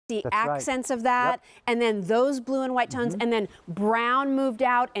the That's accents right. of that, Yep. and then those blue and white tones, and then brown moved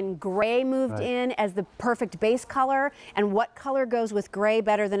out and gray moved in as the perfect base color. And what color goes with gray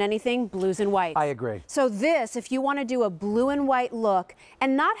better than anything? Blues and whites. I agree. So this, if you want to do a blue and white look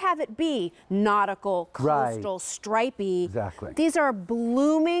and not have it be nautical, coastal, stripey, these are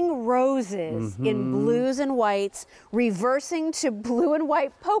blooming roses in blues and whites, reversing to blue and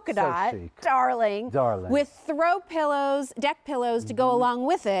white polka dot, darling, with throw pillows, deck pillows to go along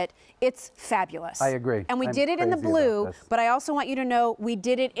with it. It's fabulous. I agree. And we did it in the blue, but I also want you to know we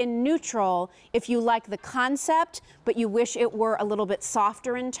did it in neutral. If you like the concept, but you wish it were a little bit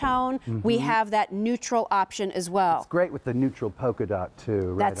softer in tone, we have that neutral option as well. It's great with the neutral polka dot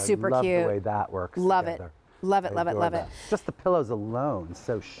too, right? That's super I love cute. the way that works Love together. it. Love it, love it, love it. Just the pillows alone,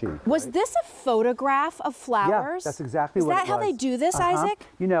 so chic. Was this a photograph of flowers? Yeah, that's exactly what it was. Is that how they do this, Isaac?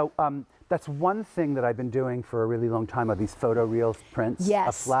 You know, that's one thing that I've been doing for a really long time, are these photo reels prints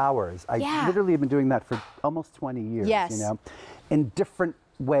of flowers. I literally have been doing that for almost 20 years, you know, in different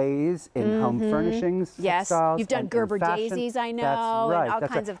ways, in home furnishings, textiles, you've done Gerber daisies, I know, that's right, and all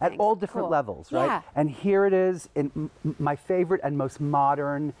kinds of things. At all different levels, right? And here it is in my favorite and most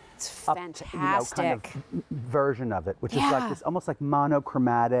modern, fantastic, kind of version of it, which is like this almost like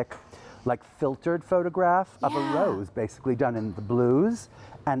monochromatic, like filtered photograph of a rose, basically done in the blues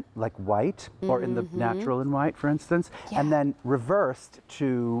and like white, or in the natural and white, for instance, and then reversed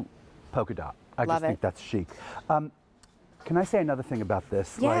to polka dot. I just think that's chic. Can I say another thing about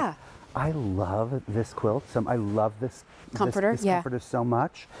this? Like, I love this quilt. I love this comforter. This comforter so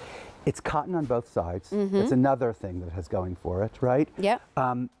much. It's cotton on both sides. It's another thing that it has going for it, right?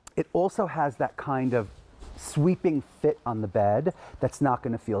 It also has that kind of sweeping fit on the bed that's not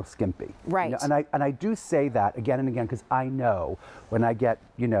going to feel skimpy. Right. You know, and I do say that again and again because I know when I get,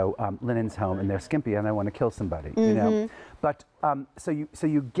 you know, linens home and they're skimpy and I want to kill somebody, you know. But so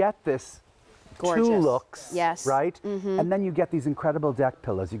you get this two looks, right? And then you get these incredible deck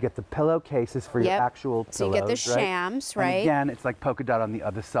pillows. You get the pillowcases for your actual pillows. So you get the shams, right? And again, it's like polka dot on the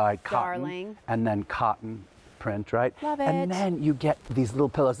other side, cotton, and then cotton print, right? Love it. And then you get these little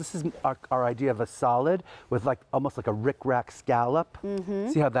pillows. This is our idea of a solid with like almost like a rickrack scallop.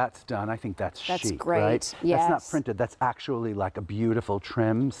 See how that's done? I think that's chic. That's great. Right? Yes. That's not printed. That's actually like a beautiful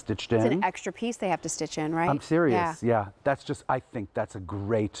trim stitched in. It's an extra piece they have to stitch in, right? I'm serious. Yeah. That's just. I think that's a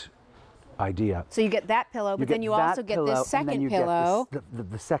great idea. So you get that pillow, but then you also get this second pillow.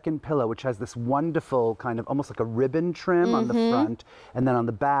 The second pillow, which has this wonderful kind of almost like a ribbon trim on the front, and then on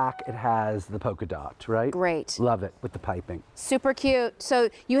the back it has the polka dot, right? Great. Love it with the piping. Super cute. So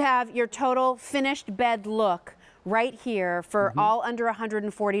you have your total finished bed look right here for all under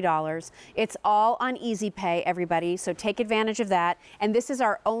 $140. It's all on Easy Pay, everybody, so take advantage of that. And this is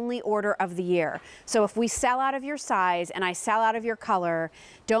our only order of the year. So if we sell out of your size and I sell out of your color,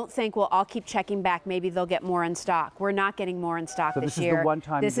 don't think, well, I'll keep checking back. Maybe they'll get more in stock. We're not getting more in stock this year. This is the one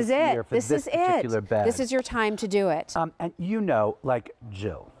time this this is it. year for this particular bed. This is your time to do it. And you know, like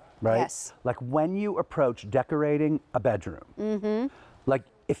Jill, right? Yes. Like when you approach decorating a bedroom, like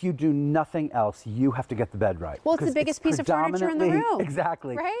if you do nothing else, you have to get the bed right. Well, it's the biggest piece of furniture in the room.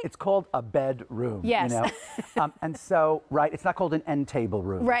 Exactly. Right? It's called a bedroom. Yes. You know? And so, right, it's not called an end table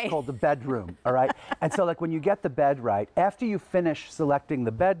room. Right. It's called the bedroom, all right? And so, like, when you get the bed right, after you finish selecting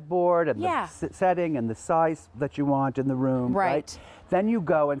the bedboard and the setting and the size that you want in the room, right? Then you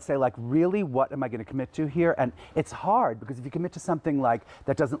go and say, like, really, what am I going to commit to here? And it's hard because if you commit to something like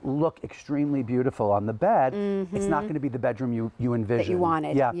that doesn't look extremely beautiful on the bed, it's not going to be the bedroom you envisioned. That you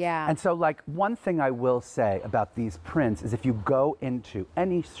wanted. Yeah. And so, like, one thing I will say about these prints is if you go into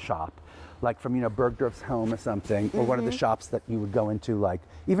any shop, like from, you know, Bergdorf's Home or something, or one of the shops that you would go into, like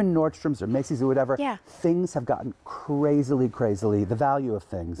even Nordstrom's or Macy's or whatever, things have gotten crazily, the value of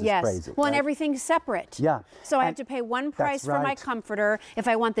things is crazy. Well, and everything's separate. So I have to pay one price for my comforter. If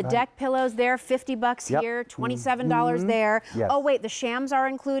I want the deck pillows there, $50 here, $27 there. Oh, wait, the shams are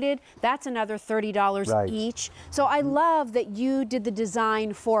included. That's another $30 each. So I love that you did the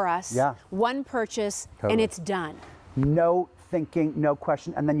design for us. One purchase, and it's done. No thinking, no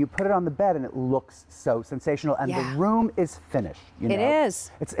question, and then you put it on the bed and it looks so sensational, and the room is finished. You know? It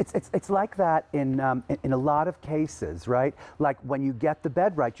is. It's like that in a lot of cases, right? Like when you get the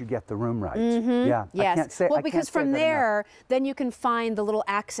bed right, you get the room right. Yes. I can't say, well, because from there, then you can find the little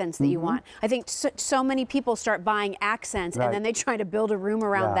accents that you want. I think so many people start buying accents and then they try to build a room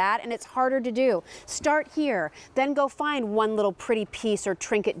around that, and it's harder to do. Start here, then go find one little pretty piece or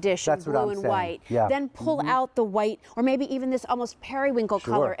trinket dish in blue and white. Then pull out the white, or maybe even this almost periwinkle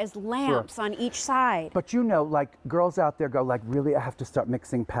color as lamps on each side. But you know, like girls out there go like, really, I have to start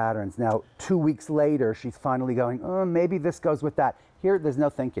mixing patterns. Now, 2 weeks later, she's finally going, oh, maybe this goes with that. Here, there's no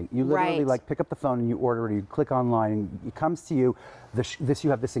thinking. You literally like pick up the phone and you order it, or you click online, and it comes to you. You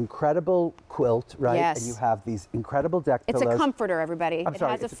have this incredible quilt, right? Yes. And you have these incredible deck pillows. It's a comforter, everybody. It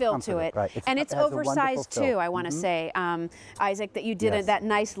has a fill to it. Right. And it's oversized too, I want to say, Isaac, that you did that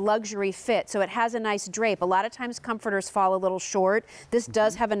nice luxury fit. So it has a nice drape. A lot of times comforters fall a little short. This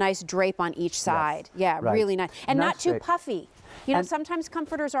does have a nice drape on each side. Yeah, really nice. And not too puffy. You know, sometimes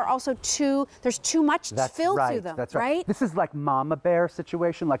comforters are also there's too much fill to them, That's right. This is like mama bear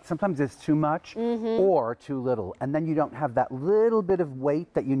situation. Like sometimes it's too much or too little. And then you don't have that little bit of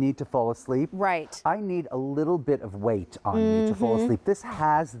weight that you need to fall asleep. Right. I need a little bit of weight on me to fall asleep. This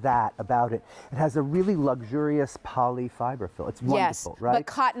has that about it. It has a really luxurious poly fiber fill. It's wonderful, right? But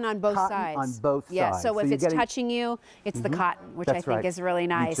cotton on both sides. On both sides. Yeah, so if it's touching you, it's the cotton, which I think is really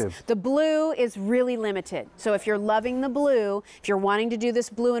nice. Me too. The blue is really limited. So if you're loving the blue, if you're wanting to do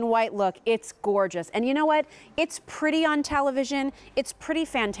this blue and white look, it's gorgeous. And you know what? It's pretty on television. It's pretty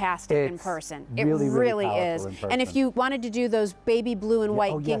fantastic in person. It really is. And if you wanted to do those baby blue and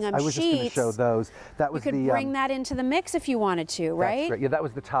white gingham I was just going to show those. That was you could bring that into the mix if you wanted to, right? That's right. Yeah, that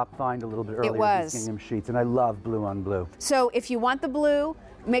was the top find a little bit earlier. It was. These gingham sheets, and I love blue on blue. So if you want the blue,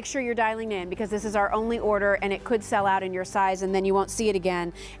 make sure you're dialing in, because this is our only order and it could sell out in your size and then you won't see it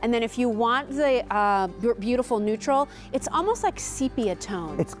again. And then if you want the beautiful neutral, it's almost like sepia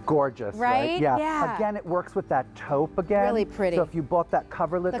tone. It's gorgeous, right? Yeah. Again, it works with that taupe again. Really pretty. So if you bought that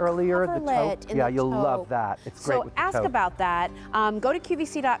coverlet earlier, the taupe, you'll love that. It's great with the taupe. So ask about that. Go to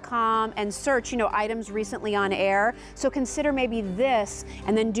QVC.com and search, items recently on air. So consider maybe this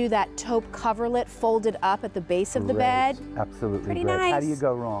and then do that taupe coverlet folded up at the base of the bed. Absolutely Pretty great. nice. How do you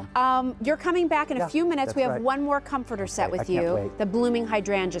go wrong? You're coming back in a few minutes. We have one more comforter set with you. The blooming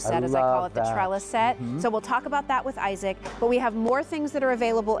hydrangea set, as I call it, the trellis set. So we'll talk about that with Isaac. But we have more things that are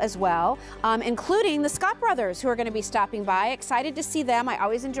available as well, including the Scott brothers, who are going to be stopping by. Excited to see them. I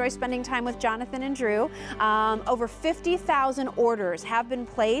always enjoy spending time with Jonathan and Drew. Over 50,000 orders have been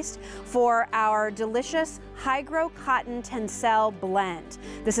placed for our delicious Hygro Cotton Tencel blend.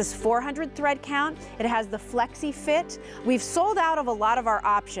 This is 400 thread count. It has the flexi fit. We've sold out of a lot of our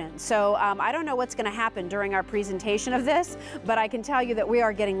options, so I don't know what's going to happen during our presentation of this, but I can tell you that we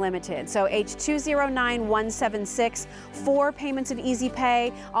are getting limited. So H209176, 4 payments of easy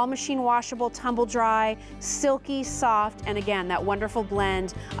pay, all machine washable, tumble dry, silky, soft, and again, that wonderful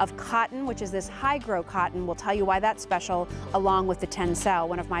blend of cotton, which is this Hygro cotton. We'll tell you why that's special, along with the Tencel,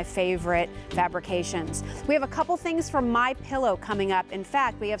 one of my favorite fabrications. We have a couple things from My Pillow coming up. In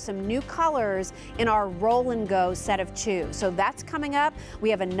fact, we have some new colors in our Roll and Go set of 2. So that's coming up. We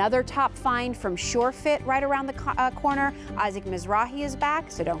have another top find from Sure Fit right around the corner. Isaac Mizrahi is back,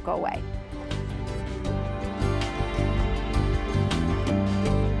 so don't go away.